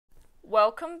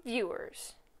Welcome,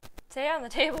 viewers. Today on the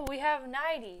table we have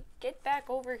Nighty. Get back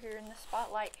over here in the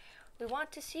spotlight. We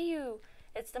want to see you.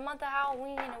 It's the month of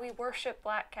Halloween and we worship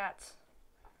black cats.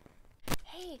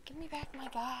 Hey, give me back my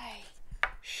guy.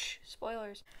 Shh,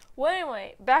 spoilers. Well,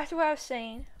 anyway, back to what I was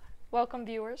saying. Welcome,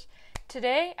 viewers.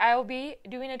 Today I will be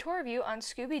doing a tour review on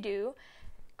Scooby-Doo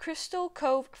Crystal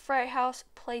Cove Frighthouse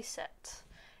Playset.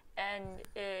 And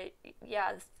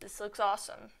yeah, this looks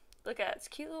awesome. Look at it, it's a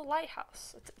cute little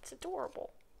lighthouse. It's adorable.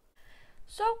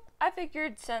 So I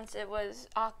figured since it was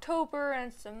October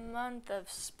and it's a month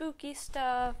of spooky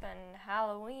stuff and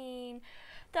Halloween,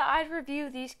 that I'd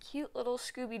review these cute little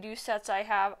Scooby-Doo sets I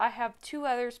have. I have two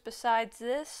others besides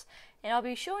this, and I'll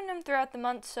be showing them throughout the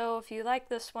month, so if you like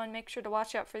this one, make sure to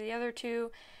watch out for the other two.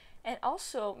 And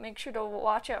also make sure to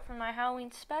watch out for my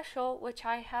Halloween special, which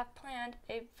I have planned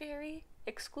a very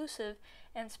exclusive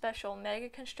and special Mega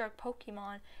Construct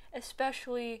Pokemon,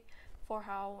 especially for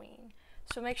Halloween.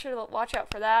 So make sure to watch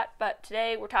out for that. But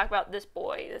today we're talking about this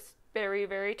boy, this very,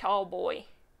 very tall boy.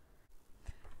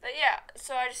 But yeah,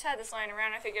 so I just had this lying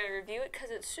around. I figured I'd review it because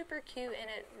it's super cute and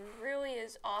it really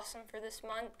is awesome for this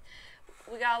month.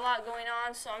 We got a lot going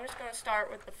on, so I'm just going to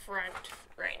start with the front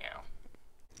right now.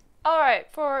 Alright,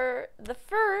 for the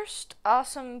first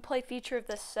awesome play feature of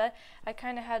this set, I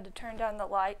kind of had to turn down the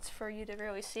lights for you to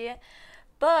really see it.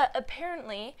 But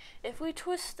apparently, if we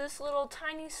twist this little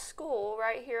tiny skull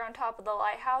right here on top of the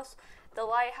lighthouse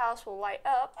will light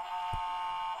up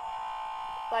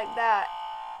like that.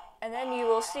 And then you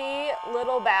will see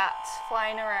little bats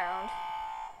flying around.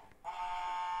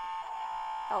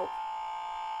 Oh.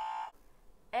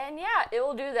 And yeah, it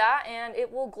will do that, and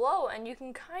it will glow, and you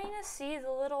can kind of see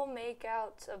the little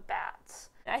makeouts of bats.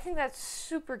 I think that's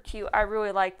super cute. I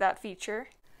really like that feature.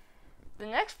 The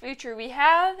next feature we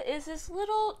have is this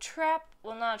little trap,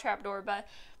 well, not a trap door, but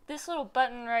this little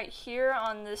button right here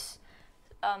on this,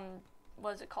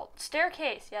 what is it called?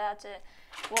 Staircase. Yeah, that's it.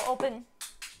 We'll open.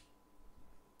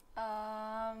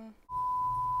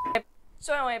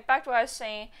 So anyway, back to what I was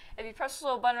saying. If you press this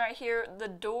little button right here, the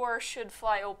door should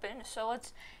fly open. So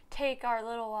let's take our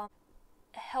little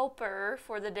helper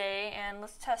for the day and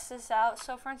let's test this out.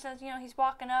 So for instance, you know, he's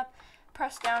walking up,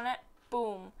 press down it,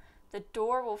 boom. The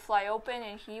door will fly open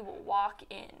and he will walk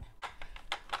in.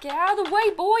 Get out of the way,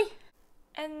 boy!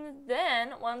 And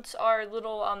then, once our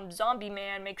little zombie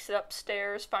man makes it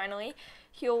upstairs finally,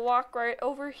 he'll walk right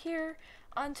over here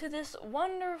onto this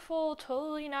wonderful,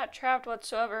 totally not trapped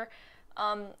whatsoever,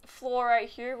 floor right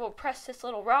here. We'll press this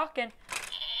little rock and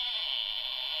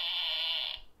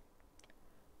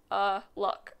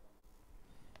luck.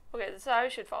 Okay, this is how you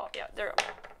should fall. Yeah, there we go.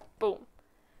 Boom.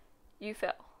 You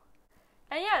fell.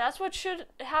 And yeah, that's what should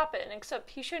happen, except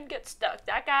he shouldn't get stuck.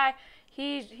 That guy,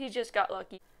 he just got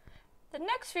lucky. The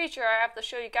next feature I have to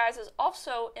show you guys is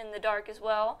also in the dark as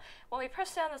well. When we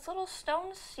press down this little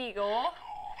stone seagull,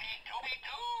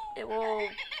 it will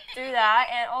do that,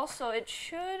 and also it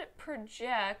should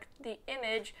project the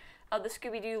image of the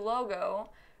Scooby-Doo logo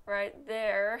right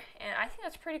there, and I think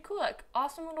that's pretty cool. Like,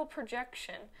 awesome little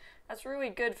projection. That's really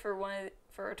good for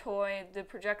a toy to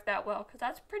project that well, because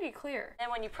that's pretty clear.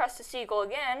 And when you press the seagull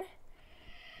again,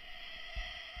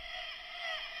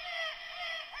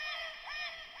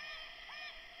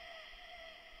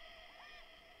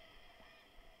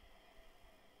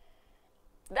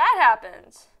 that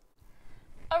happens.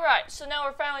 Alright, so now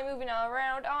we're finally moving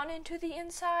around on into the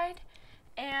inside,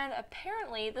 and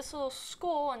apparently this little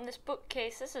skull in this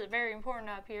bookcase, this is very important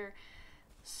up here.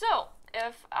 So,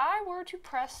 if I were to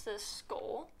press this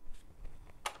skull,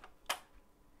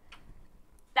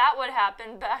 that would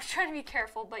happen, but I was trying to be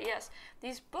careful. But yes,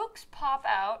 these books pop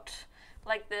out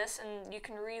like this, and you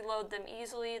can reload them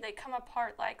easily. They come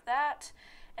apart like that,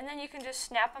 and then you can just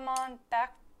snap them on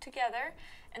back together,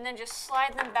 and then just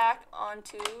slide them back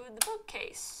onto the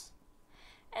bookcase.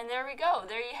 And there we go.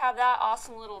 There you have that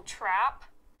awesome little trap.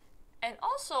 And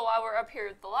also, while we're up here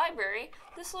at the library,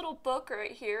 this little book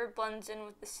right here blends in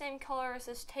with the same color as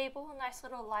this table, a nice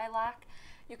little lilac.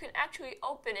 You can actually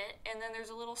open it, and then there's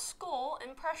a little skull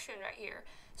impression right here.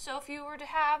 So if you were to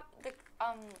have the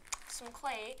some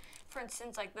clay, for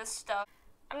instance, like this stuff,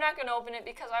 I'm not going to open it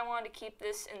because I wanted to keep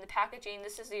this in the packaging.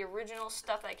 This is the original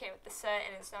stuff that came with the set,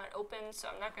 and it's not open, so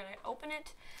I'm not going to open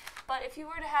it. But if you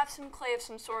were to have some clay of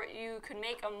some sort, you could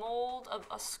make a mold of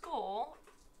a skull,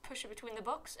 push it between the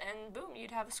books, and boom,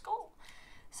 you'd have a skull.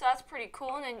 So that's pretty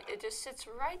cool, and then it just sits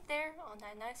right there on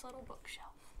that nice little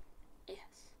bookshelf.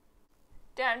 Yes.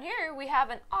 Down here, we have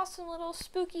an awesome little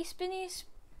spooky spinny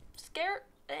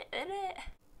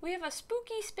We have a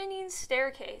spooky spinning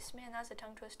staircase. Man, that's a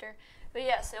tongue twister. But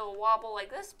yes, it will wobble like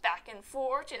this, back and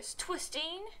forth, just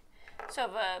twisting. So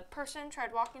if a person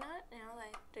tried walking on it, you know,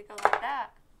 they go like that.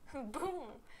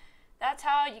 Boom. That's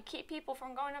how you keep people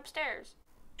from going upstairs.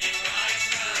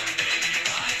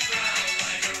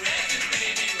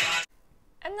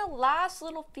 And the last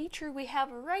little feature we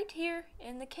have right here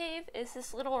in the cave is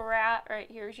this little rat right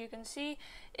here. As you can see,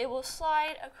 it will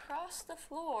slide across the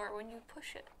floor when you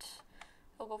push it.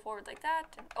 It'll go forward like that.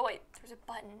 Oh wait, there's a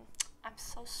button. I'm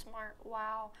so smart,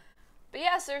 wow. But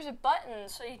yes, there's a button,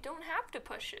 so you don't have to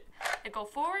push it. It go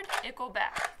forward, it go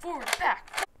back. Forward,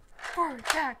 back. Forward,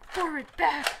 back, forward,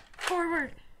 back,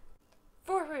 forward.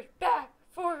 Forward, back,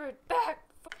 forward, back.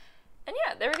 And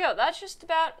yeah, there we go. That's just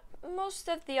about most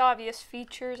of the obvious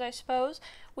features, I suppose.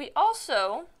 We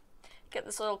also get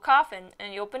this little coffin,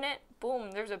 and you open it,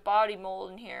 boom, there's a body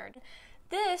mold in here.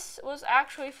 This was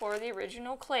actually for the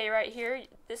original clay right here.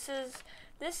 This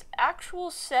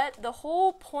actual set, the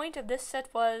whole point of this set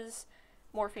was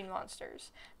morphing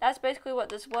monsters. That's basically what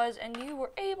this was, and you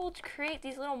were able to create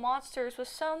these little monsters with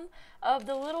some of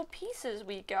the little pieces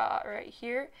we got right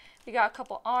here. We got a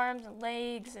couple arms and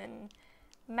legs and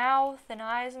mouth and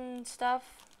eyes and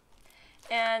stuff.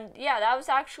 And yeah, that was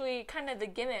actually kind of the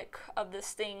gimmick of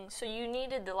this thing. So you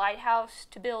needed the lighthouse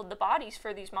to build the bodies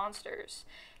for these monsters.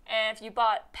 And if you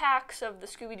bought packs of the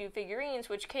Scooby-Doo figurines,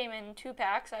 which came in 2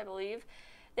 packs, I believe,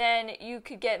 then you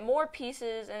could get more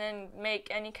pieces and then make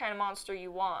any kind of monster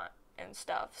you want and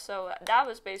stuff. So that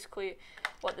was basically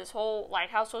what this whole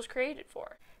lighthouse was created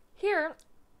for. Here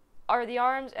are the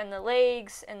arms and the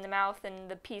legs and the mouth and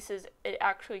the pieces it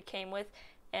actually came with.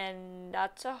 And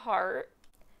that's a heart.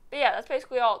 But yeah, that's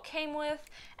basically all it came with.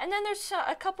 And then there's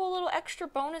a couple little extra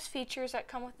bonus features that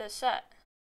come with this set.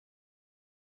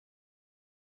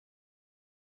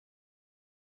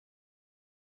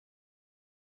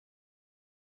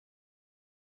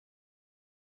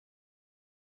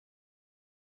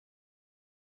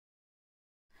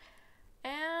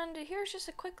 And here's just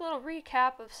a quick little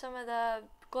recap of some of the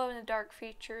glow-in-the-dark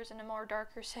features in a more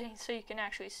darker setting so you can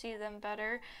actually see them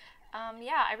better.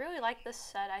 Yeah, I really like this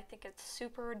set. I think it's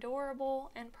super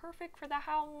adorable and perfect for the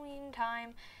Halloween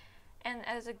time. And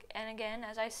again,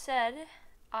 as I said,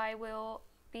 I will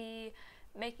be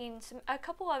making a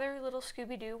couple other little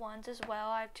Scooby-Doo ones as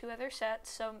well. I have 2 other sets,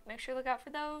 so make sure to look out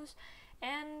for those.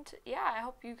 And yeah, I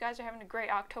hope you guys are having a great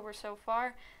October so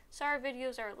far. Sorry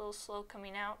videos are a little slow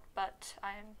coming out, but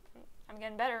I'm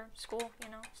getting better. School, you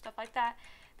know, stuff like that.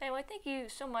 But anyway, thank you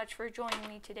so much for joining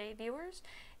me today, viewers.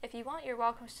 If you want, you're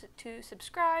welcome to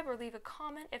subscribe or leave a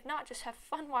comment. If not, just have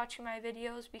fun watching my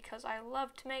videos because I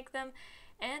love to make them.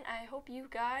 And I hope you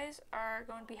guys are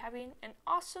going to be having an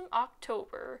awesome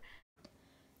October.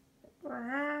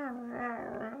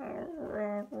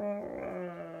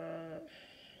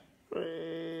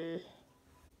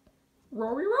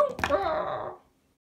 Rory, roll.